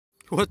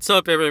What's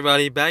up,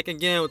 everybody? Back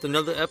again with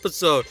another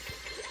episode.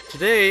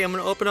 Today, I'm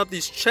gonna open up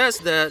these chests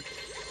that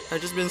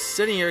I've just been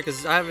sitting here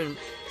because I haven't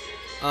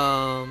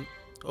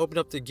opened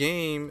up the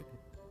game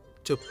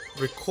to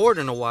record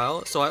in a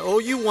while. So I owe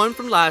you one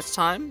from last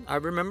time. I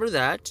remember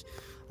that.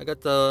 I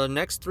got the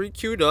next three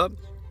queued up.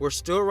 We're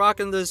still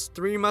rocking this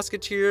three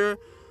Musketeer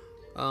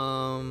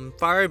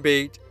fire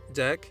bait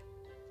deck.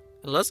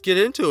 And let's get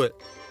into it.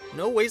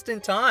 No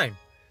wasting time.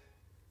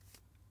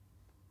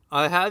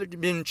 I have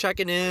been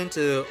checking in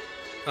to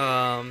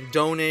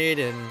donate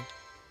and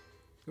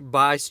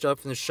buy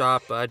stuff in the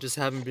shop, but I just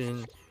haven't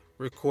been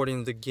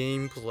recording the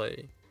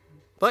gameplay.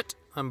 But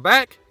I'm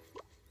back.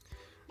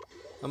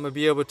 I'm gonna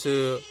be able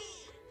to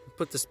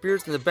put the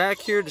spirits in the back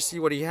here to see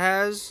what he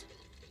has.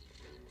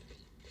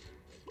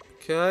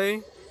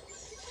 Okay.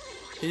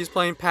 He's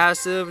playing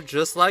passive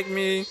just like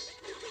me.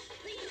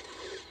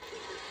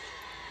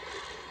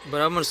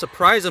 But I'm gonna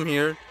surprise him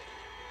here.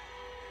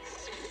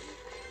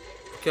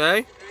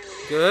 Okay.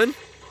 Good.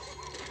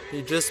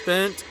 He just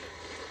spent.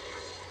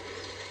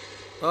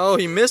 Oh,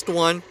 he missed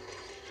one.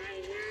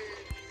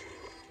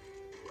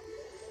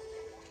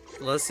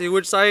 Let's see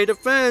which side he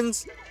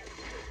defends.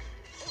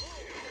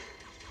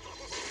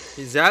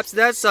 He zaps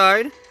that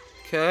side.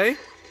 Okay.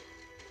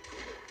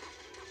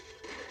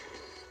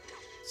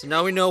 So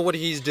now we know what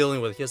he's dealing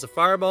with. He has a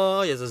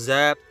fireball, he has a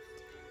zap,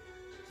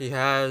 he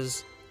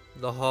has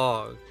the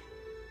hog.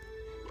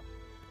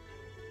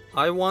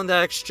 I won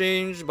that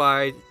exchange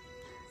by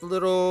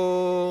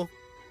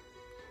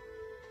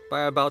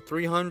about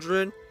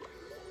 300,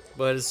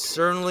 but it's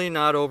certainly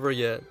not over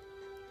yet.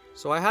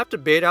 So I have to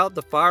bait out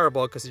the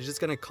fireball because he's just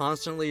gonna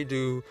constantly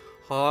do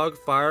hog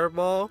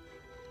fireball.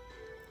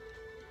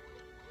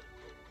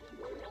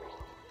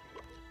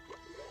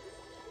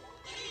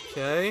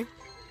 Okay.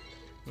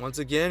 Once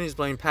again, he's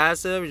playing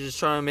passive. He's just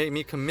trying to make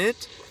me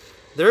commit.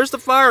 There's the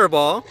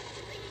fireball.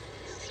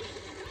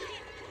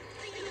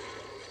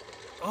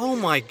 Oh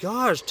my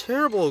gosh,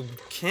 terrible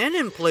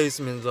cannon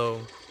placement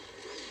though.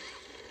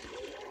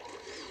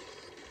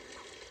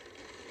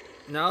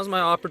 Now's my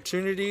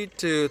opportunity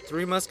to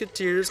three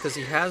Musketeers because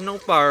he has no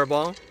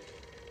fireball.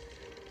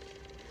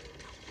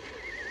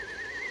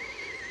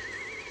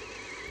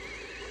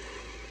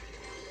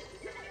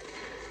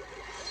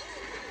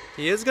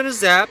 He is gonna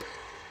zap.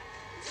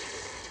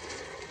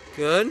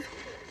 Good.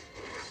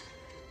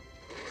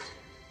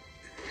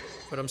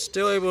 But I'm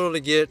still able to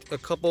get a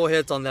couple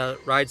hits on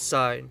that right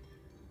side.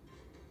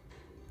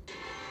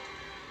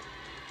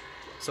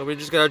 So we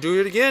just gotta do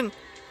it again.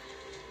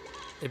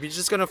 If he's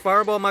just gonna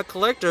fireball my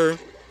collector,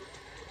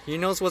 he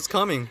knows what's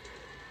coming.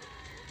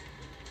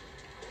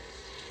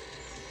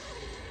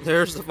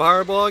 There's the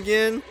fireball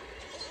again.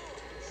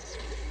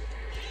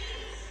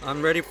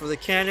 I'm ready for the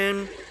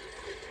cannon.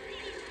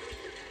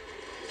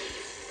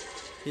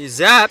 He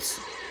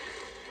zaps.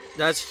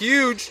 That's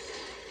huge.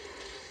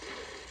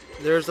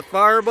 There's the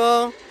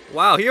fireball.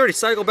 Wow, he already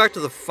cycled back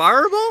to the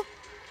fireball?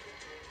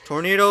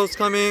 Tornado's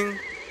coming.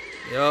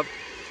 Yep.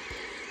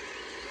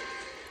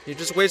 He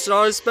just wasted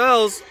all his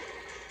spells.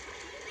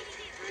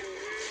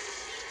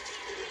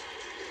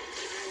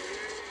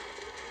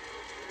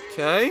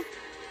 Okay.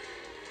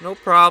 No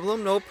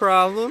problem, no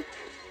problem.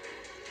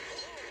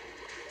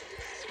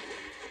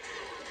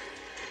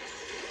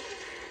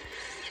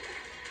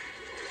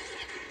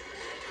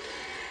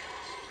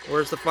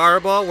 Where's the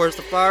fireball? Where's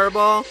the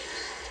fireball?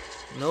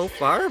 No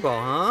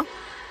fireball, huh?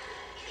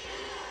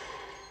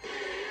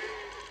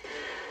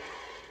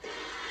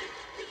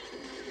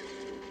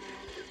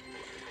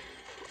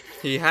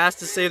 He has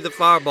to save the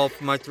fireball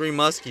for my three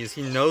muskies.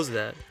 He knows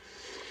that.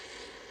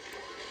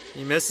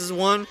 He misses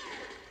one.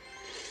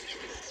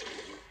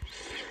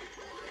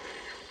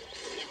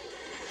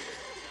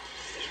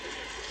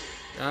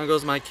 Down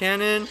goes my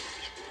cannon.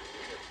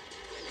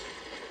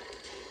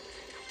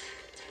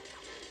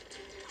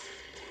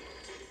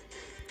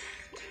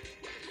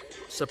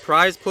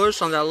 Surprise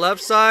push on that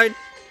left side.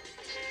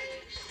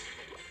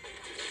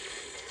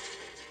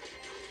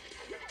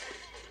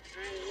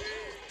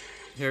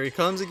 Here he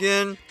comes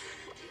again.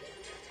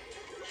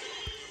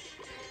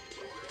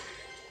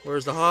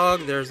 Where's the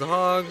hog? There's the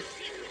hog.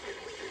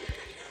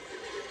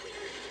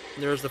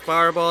 There's the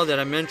fireball that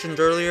I mentioned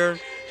earlier.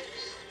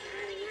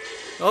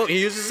 Oh,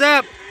 he uses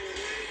zap.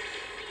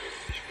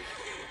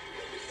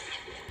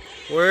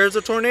 Where's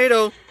the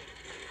tornado?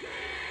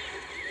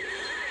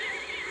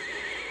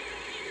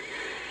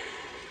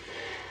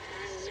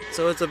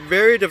 So it's a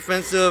very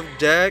defensive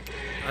deck.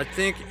 I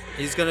think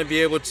he's going to be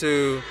able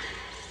to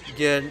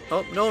get...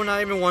 Oh, no, not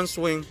even one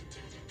swing.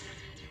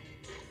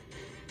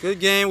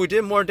 Good game. We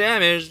did more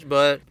damage,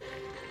 but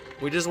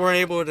we just weren't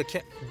able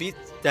to beat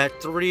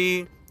that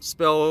three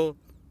spell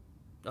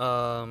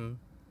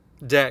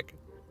deck.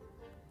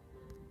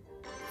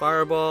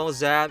 Fireball,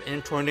 zap,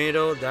 and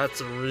tornado.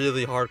 That's a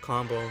really hard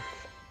combo.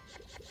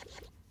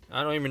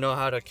 I don't even know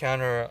how to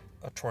counter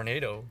a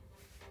tornado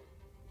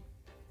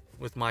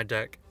with my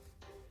deck.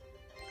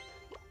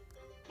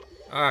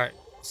 Alright,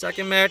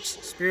 second match.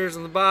 Spears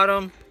on the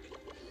bottom.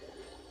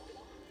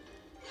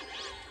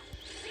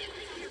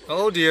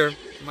 Oh dear.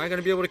 Am I going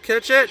to be able to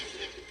catch it?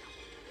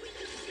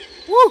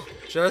 Woo!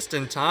 Just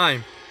in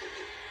time.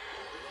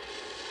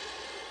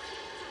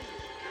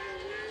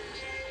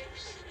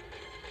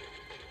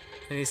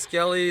 Any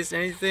skellies?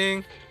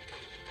 Anything?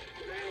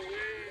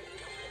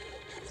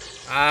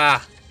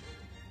 Ah!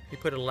 He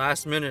put it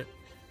last minute.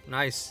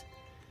 Nice.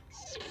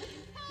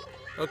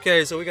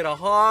 Okay, so we got a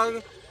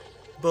hog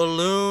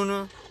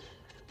balloon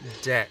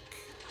deck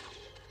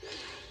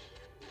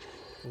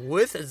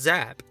with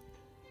zap,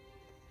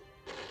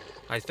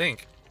 I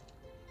think.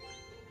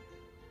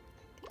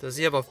 Does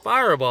he have a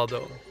fireball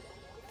though?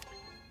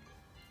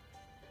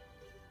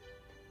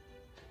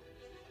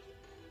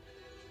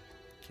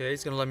 Okay,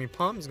 he's gonna let me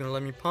pump. He's gonna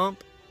let me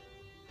pump.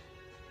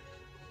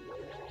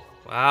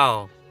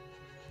 Wow.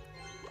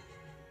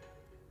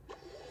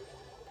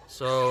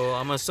 So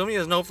I'm assuming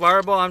there's no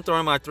fireball. I'm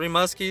throwing my 3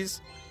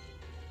 muskies.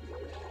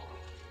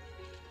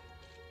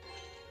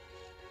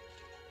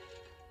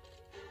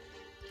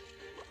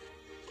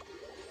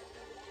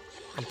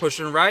 I'm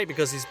pushing right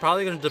because he's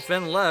probably going to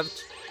defend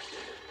left.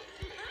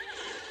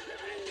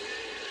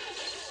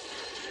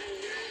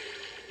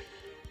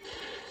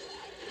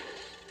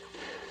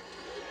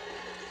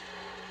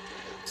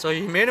 So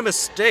he made a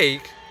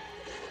mistake.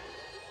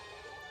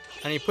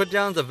 And he put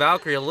down the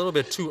Valkyrie a little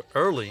bit too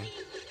early.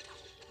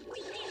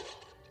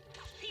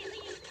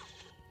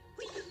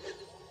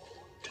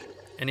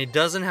 And he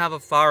doesn't have a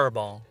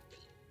fireball.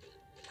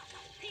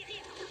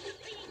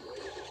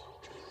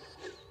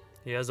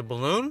 He has a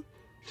balloon.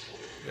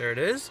 There it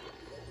is.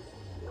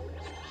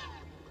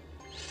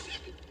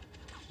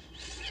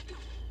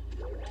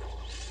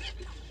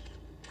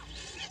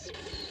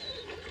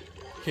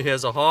 He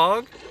has a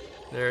hog.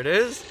 There it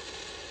is.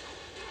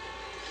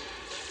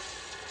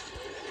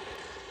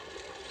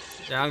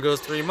 Down goes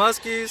 3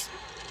 muskies.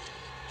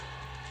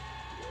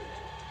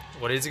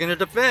 What is he going to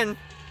defend?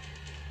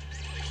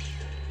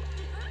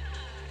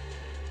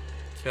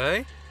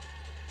 Okay.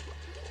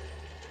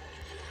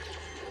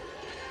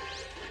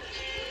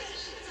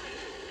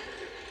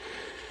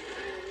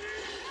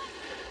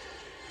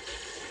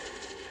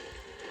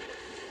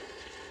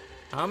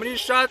 How many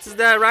shots is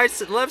that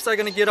right left side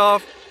gonna get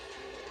off?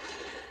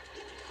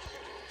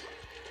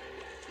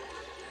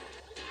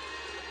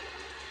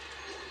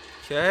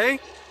 Okay.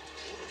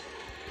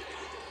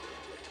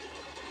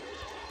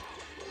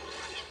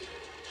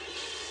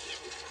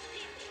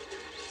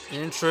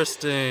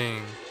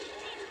 Interesting.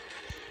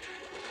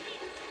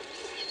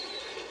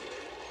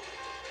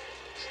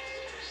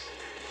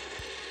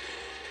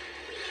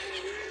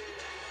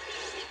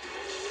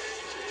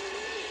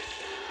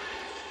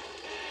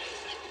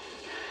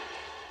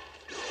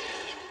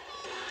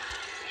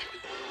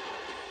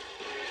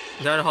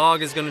 That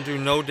hog is gonna do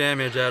no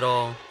damage at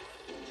all.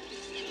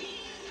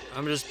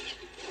 I'm just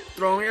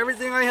throwing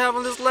everything I have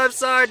on this left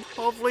side.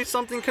 Hopefully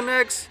something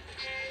connects.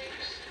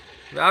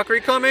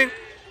 Valkyrie coming.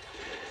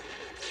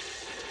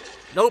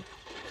 Nope.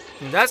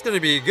 That's gonna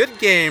be a good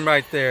game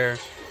right there.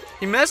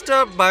 He messed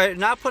up by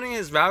not putting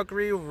his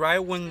Valkyrie right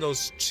when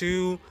those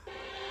 2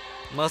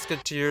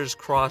 Musketeers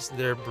crossed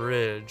their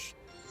bridge.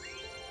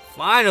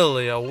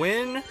 Finally, a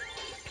win.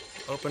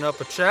 Open up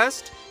a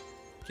chest.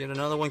 Get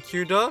another one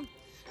queued up.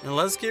 And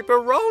let's keep it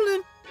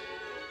rolling.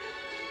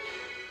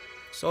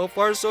 So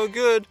far, so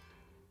good.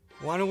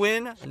 1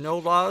 win, no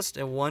loss,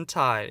 and 1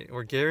 tie.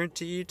 We're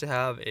guaranteed to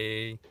have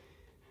a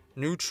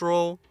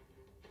neutral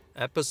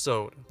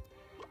episode.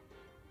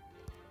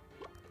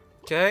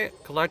 Okay,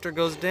 collector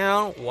goes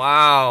down.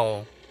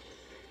 Wow.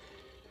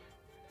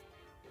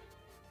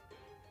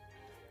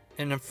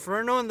 An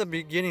Inferno in the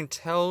beginning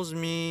tells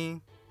me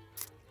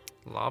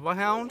Lava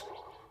Hound?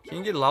 Can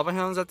you get Lava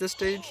Hounds at this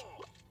stage?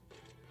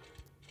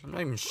 I'm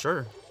not even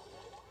sure.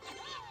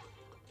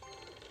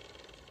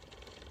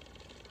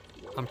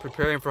 I'm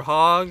preparing for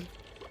hog.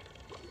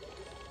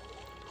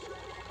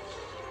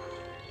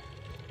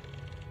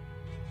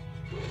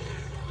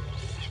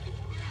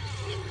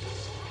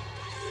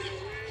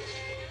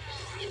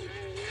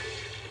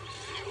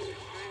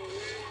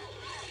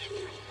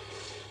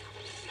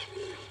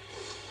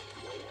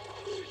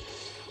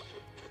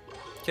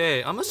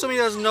 Okay, I'm assuming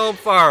there's no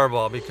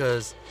fireball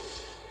because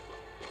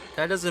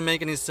that doesn't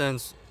make any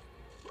sense.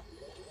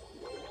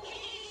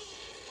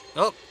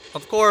 Oh,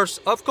 of course,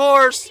 of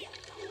course!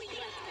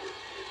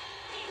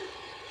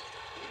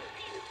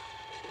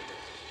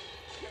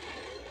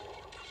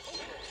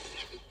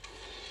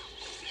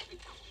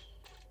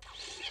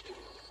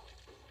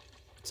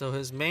 So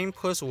his main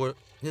push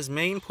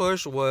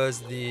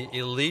was the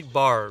elite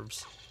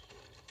barbs.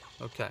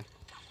 Okay.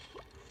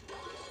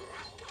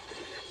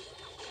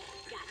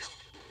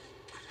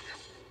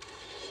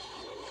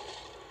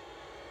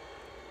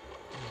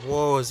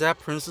 Whoa, is that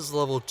Princess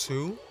level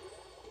 2?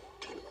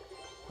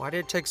 Why did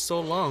it take so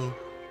long?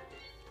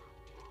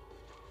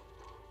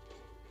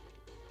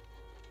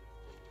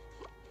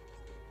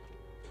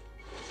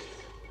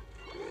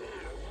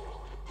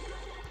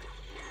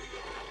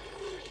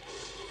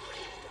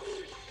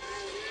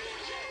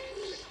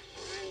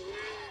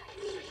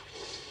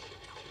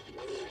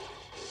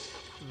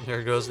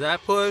 There goes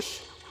that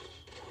push.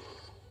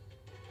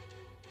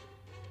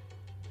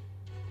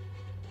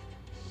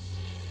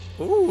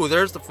 Ooh,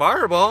 there's the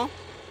fireball.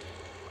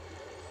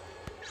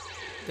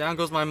 Down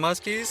goes my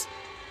muskies.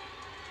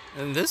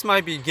 And this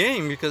might be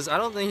game because I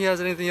don't think he has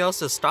anything else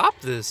to stop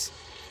this.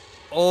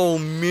 Oh,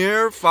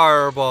 mirror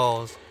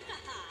fireballs.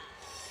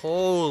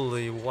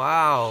 Holy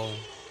wow.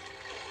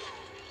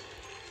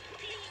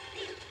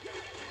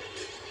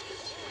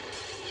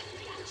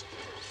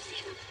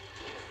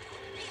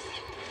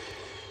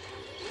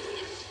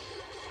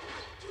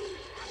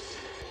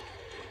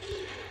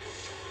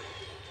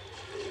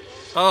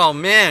 Oh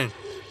man,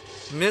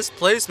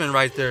 misplacement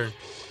right there.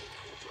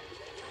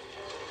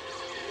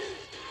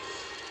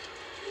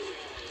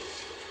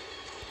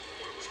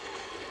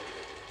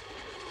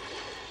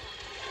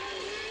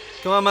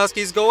 Come on,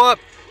 Muskies, go up.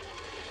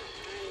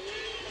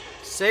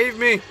 Save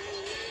me.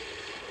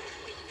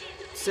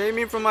 Save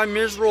me from my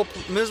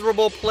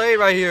miserable play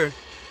right here.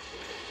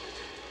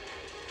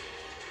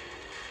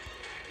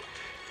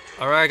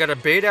 Alright, I gotta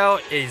bait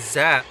out a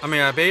zap.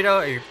 I bait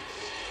out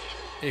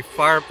a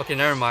fire. Okay,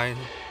 never mind.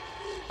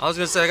 I was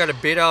gonna say I gotta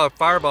bait out a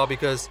fireball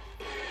because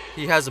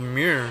he has a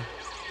mirror.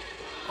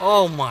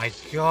 Oh my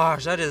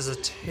gosh, that is a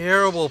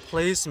terrible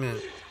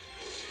placement.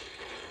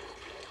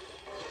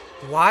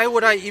 Why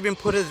would I even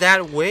put it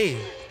that way?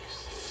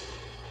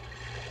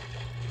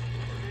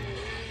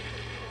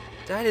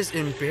 That is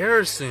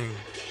embarrassing.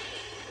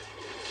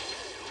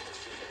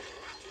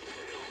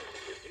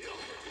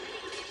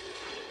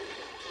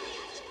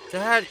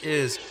 That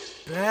is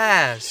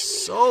bad.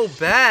 So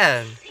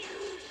bad.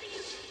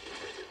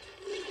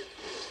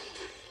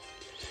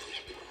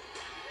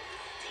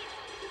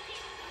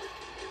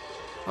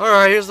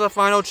 Alright, here's the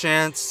final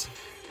chance.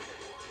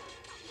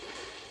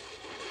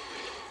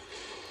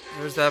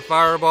 There's that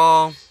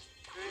fireball.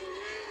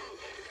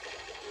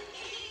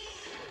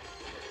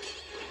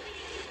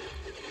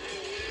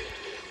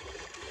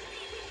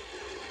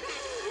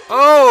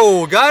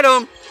 Oh, got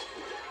him.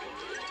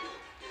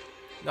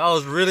 That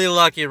was really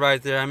lucky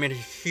right there. I made a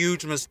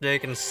huge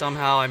mistake and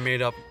somehow I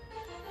made up.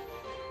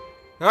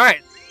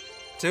 Alright,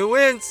 2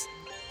 wins.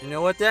 You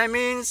know what that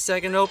means?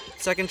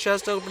 Second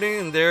chest opening,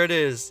 and there it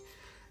is.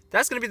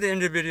 That's going to be the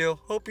end of the video.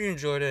 Hope you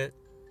enjoyed it.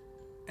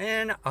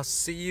 And I'll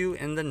see you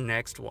in the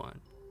next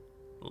one.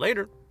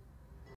 Later.